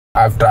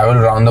I've traveled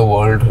around the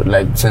world.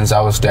 Like since I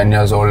was 10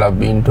 years old, I've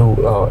been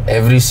to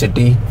every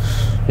city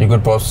you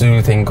could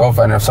possibly think of.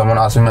 And if someone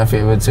asks me my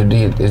favorite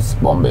city, it's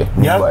Bombay.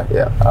 Yeah. Mumbai.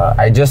 Yeah.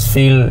 I just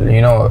feel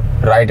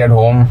right at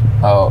home.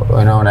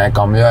 When I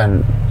come here,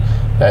 and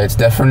it's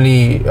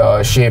definitely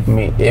shaped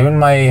me. Even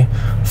my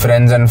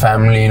friends and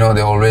family,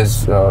 they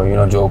always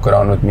joke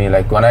around with me.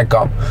 Like when I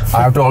come,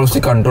 I have to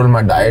obviously control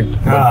my diet.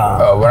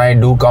 But when I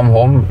do come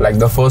home, like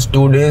the first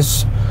 2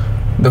 days,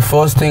 the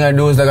first thing I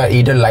do is like I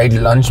eat a light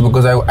lunch,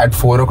 because at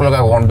 4 o'clock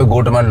I want to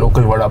go to my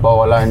local vada pav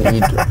wala and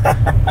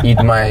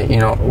eat my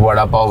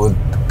vada pav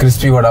with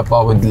crispy vada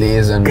pav with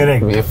lays and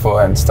Correct.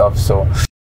 wafer and stuff. So